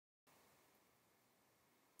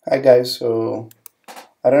Hi guys, so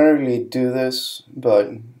I don't really do this, but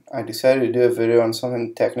I decided to do a video on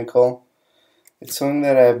something technical. It's something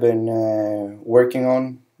that I've been working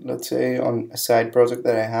on, let's say, on a side project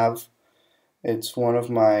that I have. It's one of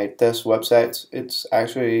my test websites. It's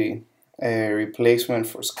actually a replacement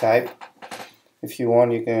for Skype. If you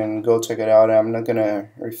want, you can go check it out. I'm not gonna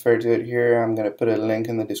refer to it here. I'm gonna put a link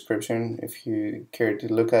in the description if you care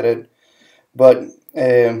to look at it. But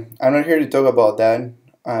I'm not here to talk about that.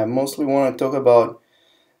 I mostly want to talk about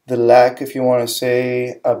the lack, if you want to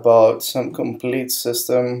say, about some complete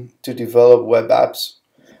system to develop web apps.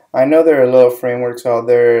 I know there are a lot of frameworks out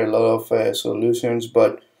there, a lot of solutions,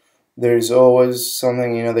 but there's always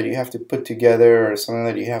something that you have to put together, or something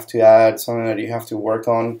that you have to add, something that you have to work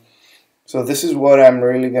on. So this is what I'm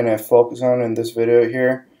really going to focus on in this video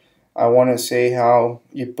here. I want to say how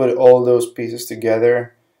you put all those pieces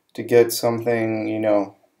together to get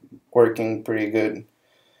something, working pretty good.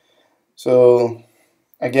 So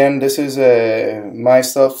again, this is my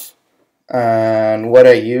stuff, and what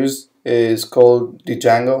I use is called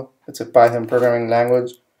Django. It's a Python programming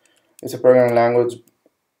language. It's a programming language.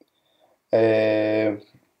 Django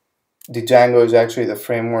is actually the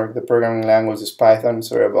framework. The programming language is Python.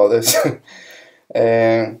 Sorry about this.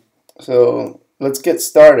 So let's get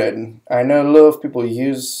started. I know a lot of people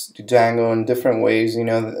use Django in different ways,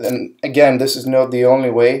 and again, this is not the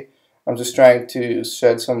only way. I'm just trying to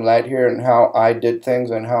shed some light here on how I did things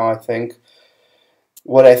and how I think.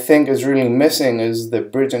 What I think is really missing is the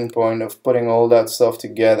bridging point of putting all that stuff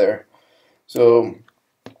together. So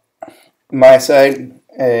my site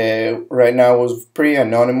right now was pretty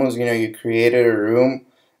anonymous. You created a room.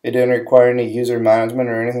 It didn't require any user management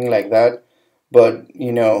or anything like that. But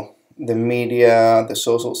the media, the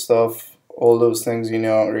social stuff, all those things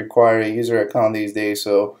require a user account these days.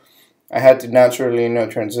 So I had to naturally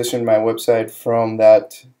transition my website from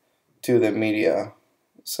that to the media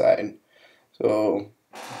side. So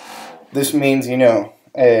this means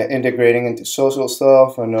integrating into social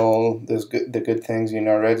stuff and all the good things,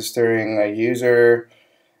 registering a user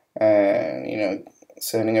and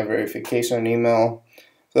sending a verification email.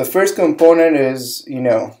 So the first component is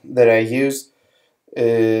that I used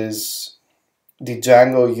is the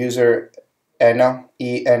Django userena,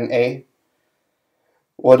 ENA.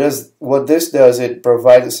 What this does, it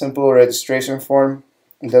provides a simple registration form.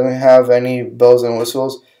 It doesn't have any bells and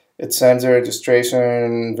whistles. It sends a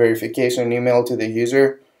registration verification email to the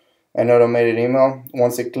user, an automated email.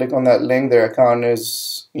 Once they click on that link, their account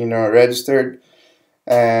is registered,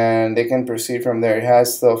 and they can proceed from there. It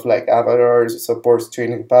has stuff like avatars, it supports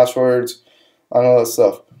changing passwords, and all that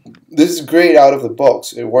stuff. This is great out of the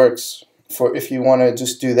box. It works for if you want to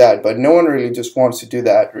just do that, but no one really just wants to do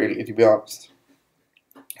that, really, to be honest.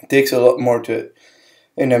 It takes a lot more to it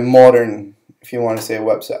in a modern, if you want to say,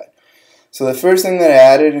 website. So the first thing that I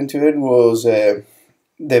added into it was the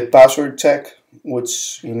password check,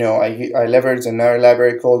 which I leveraged another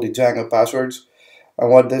library called the Django passwords. And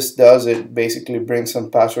what this does, it basically brings some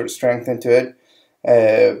password strength into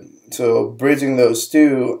it. So bridging those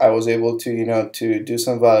two, I was able to to do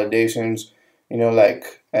some validations,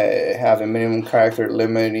 like have a minimum character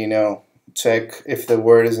limit, check if the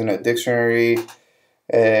word is in a dictionary,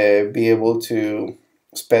 be able to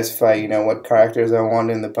specify what characters I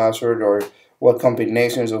want in the password, or what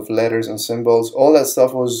combinations of letters and symbols. All that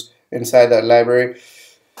stuff was inside that library.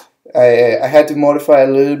 I had to modify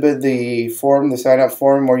a little bit the form, the sign up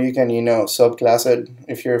form, where you can subclass it.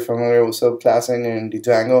 If you're familiar with subclassing in the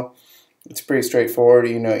Django, it's pretty straightforward.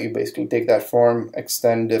 You basically take that form,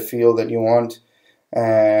 extend the field that you want,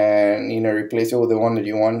 and replace it with the one that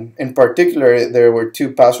you want. In particular, there were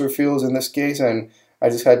two password fields in this case, and I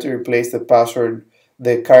just had to replace the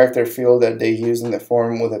character field that they use in the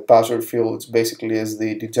form with a password field, which basically is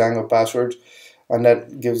the Django password, and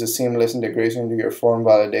that gives a seamless integration to your form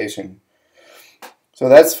validation. So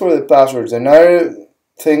that's for the passwords. Another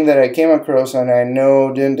thing that I came across and I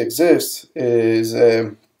know didn't exist is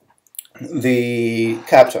the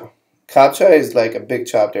Captcha. Captcha is like a big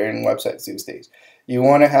chapter in websites these days. You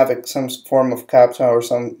want to have some form of Captcha or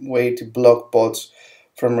some way to block bots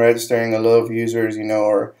from registering a lot of users,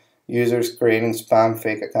 or users creating spam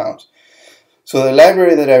fake accounts. So the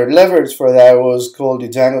library that I leveraged for that was called the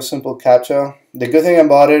Django Simple Captcha. The good thing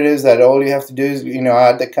about it is that all you have to do is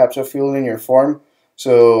add the Captcha field in your form.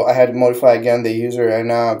 So I had to modify again the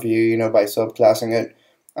userena view by subclassing it,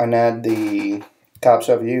 and add the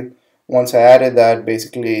Captcha view. Once I added that,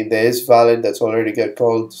 basically the is valid that's already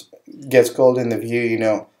gets called in the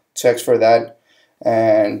view, checks for that,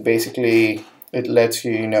 and basically it lets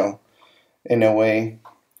you in a way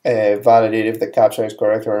validate if the captcha is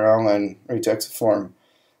correct or wrong, and rejects the form.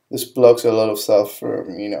 this blocks a lot of stuff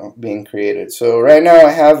from, you know, being created. So right now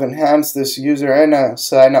I have enhanced this userena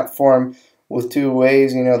sign up form with 2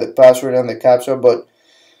 ways, you know, the password and the captcha, but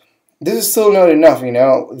this is still not enough, you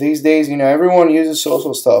know. These days, you know, everyone uses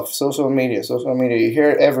social stuff, social media, you hear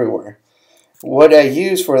it everywhere. What I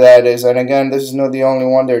use for that is, and again, this is not the only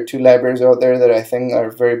one, there are 2 libraries out there that I think are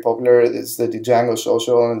very popular. It's the Django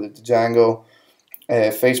social and the Django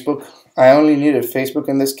Facebook. I only needed Facebook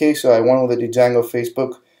in this case, so I went with the Django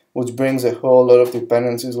Facebook, which brings a whole lot of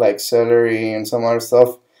dependencies like celery and some other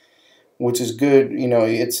stuff, which is good. You know,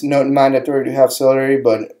 it's not mandatory to have celery,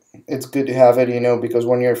 but it's good to have it, you know, because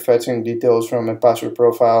when you're fetching details from a password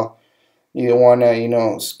profile, you want to, you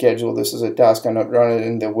know, schedule this as a task and not run it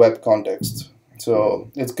in the web context.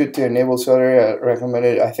 So it's good to enable celery. I recommend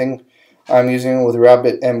it. I think I'm using it with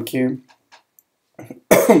RabbitMQ.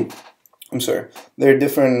 I'm sorry. There are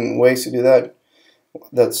different ways to do that.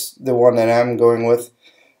 That's the one that I'm going with.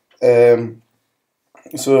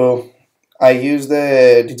 So I use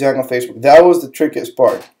the Django Facebook. That was the trickiest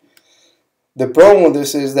part. The problem with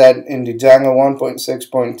this is that in Django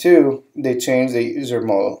 1.6.2 they changed the user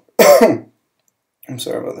model. I'm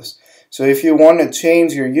sorry about this. So if you want to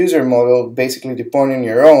change your user model, basically deploying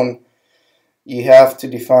your own, you have to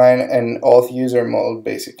define an auth user model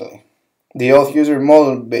basically. The auth user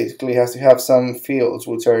model basically has to have some fields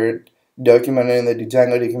which are documented in the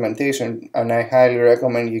Django documentation, and I highly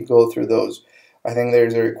recommend you go through those. I think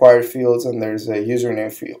there's a required fields and there's a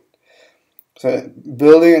username field. So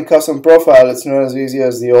building a custom profile, it's not as easy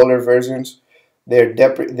as the older versions. They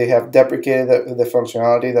have deprecated the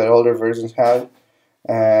functionality that older versions had,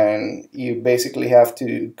 and you basically have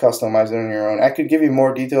to customize it on your own. I could give you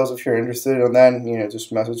more details if you're interested on that. You know,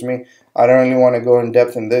 just message me. I don't really want to go in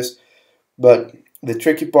depth in this, but the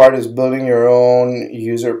tricky part is building your own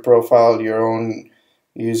user profile, your own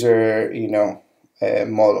user, you know,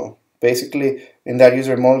 model. Basically, in that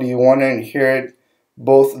user model, you want to inherit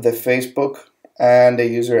both the Facebook and the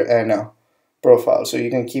userena profile, so you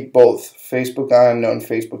can keep both Facebook and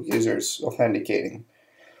non-Facebook users authenticating.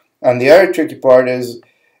 And the other tricky part is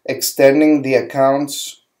extending the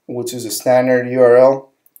accounts, which is a standard URL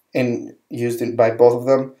used by both of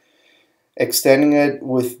them, extending it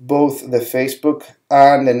with both the Facebook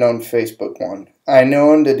and the non-Facebook one. I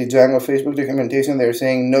know in the Django Facebook documentation they're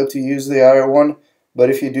saying not to use the other one, but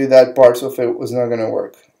if you do that, parts of it was not going to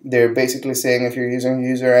work. They're basically saying if you're using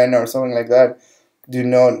userena or something like that, do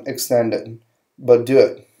not extend it, but do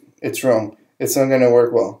it. It's wrong. It's not going to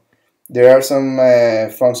work well. There are some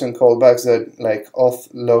function callbacks that, like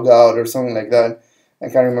auth logout or something like that, I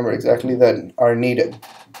can't remember exactly, that are needed.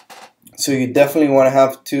 So you definitely want to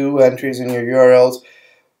have 2 entries in your URLs,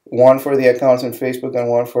 one for the accounts in Facebook and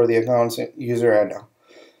one for the accounts in userena.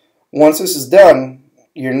 Once this is done,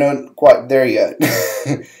 you're not quite there yet.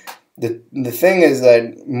 The thing is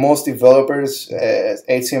that most developers,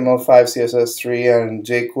 HTML5, CSS3, and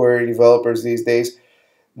jQuery developers these days,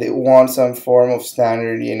 they want some form of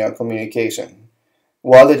standard, you know, communication.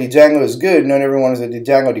 While the Django is good, not everyone is a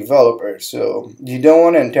Django developer, so you don't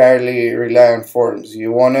want to entirely rely on forms.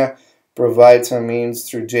 You want to provide some means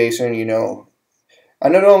through JSON, you know,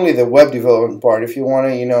 and not only the web development part. If you want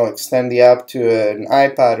to, you know, extend the app to an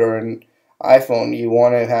iPad or an iPhone, you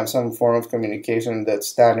want to have some form of communication that's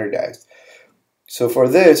standardized. So for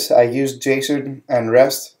this, I used JSON and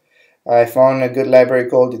REST. I found a good library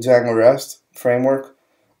called the Django REST framework,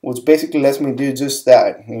 which basically lets me do just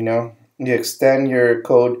that. You know, you extend your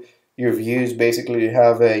code, your views, basically to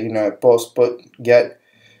have a, you know, a post, put, get,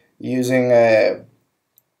 using a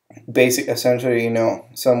basic, essentially, you know,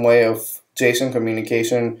 some way of JSON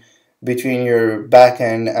communication between your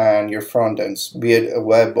backend and your front ends, be it a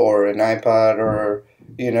web or an iPad or,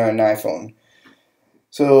 you know, an iPhone.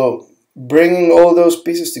 So bringing all those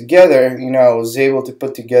pieces together, you know, I was able to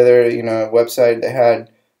put together, you know, a website that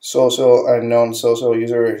had social and non-social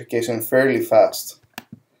user verification fairly fast.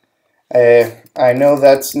 I know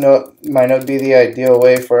that's might not be the ideal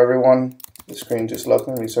way for everyone. The screen just locked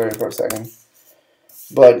on me, sorry for a second.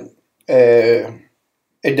 But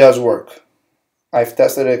it does work. I've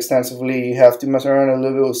tested it extensively. You have to mess around a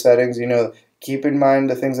little bit with settings, you know, keep in mind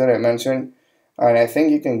the things that I mentioned, and I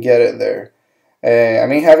think you can get it there. I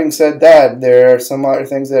mean, having said that, there are some other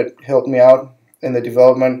things that helped me out in the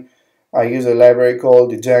development. I use a library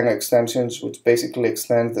called the Django extensions, which basically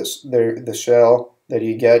extends the shell that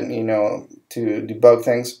you get, you know, to debug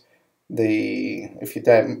things. If you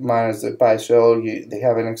type minus the Py shell, they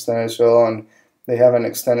have an extended shell, and they have an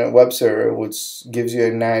extended web server, which gives you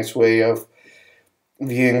a nice way of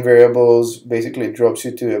viewing variables. Basically drops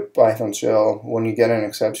you to a Python shell when you get an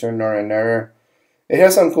exception or an error. It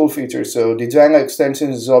has some cool features. So the Django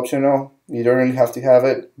extension is optional. You don't really have to have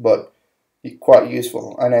it, but quite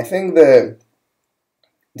useful. And I think the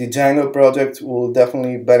Django project will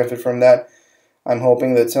definitely benefit from that. I'm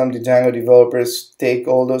hoping that some Django developers take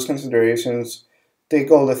all those considerations, take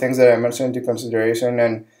all the things that I mentioned into consideration,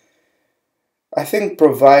 and I think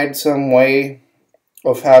provide some way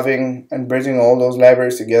of having and bridging all those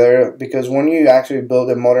libraries together, because when you actually build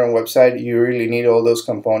a modern website, you really need all those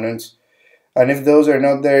components. And if those are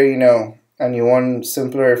not there, and you want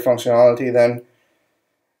simpler functionality, then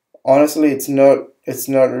honestly, it's not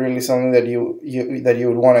really something that you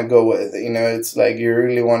would want to go with. It's like you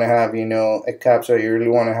really want to have a Captcha, you really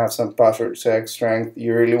want to have some password check strength,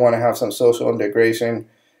 you really want to have some social integration,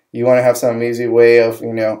 you want to have some easy way of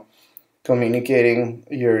communicating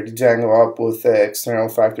your Django app with external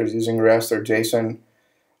factors using REST or JSON.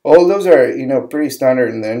 All those are pretty standard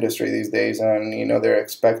in the industry these days, and they're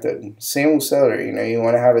expected. Same with Celery. You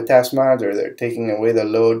want to have a task manager. They're taking away the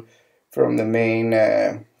load from the main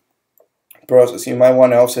process. You might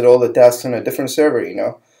want to offset all the tasks on a different server.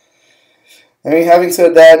 I mean, having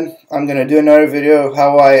said that, I'm gonna do another video of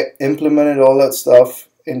how I implemented all that stuff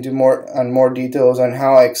into more details, and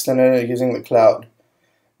how I extended it using the cloud.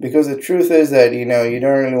 Because the truth is that you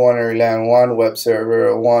don't really want to rely on one web server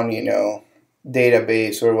or one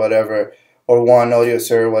database or whatever, or one audio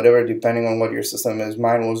server, whatever, depending on what your system is.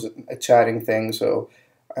 Mine was a chatting thing, so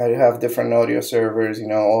I have different audio servers.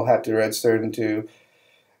 All had to register into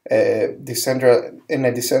in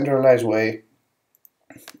a decentralized way.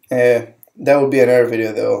 That would be another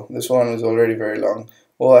video though. This one is already very long.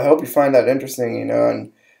 Well, I hope you find that interesting,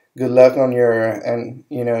 and good luck on your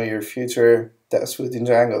your future tests with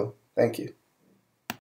Django. Thank you.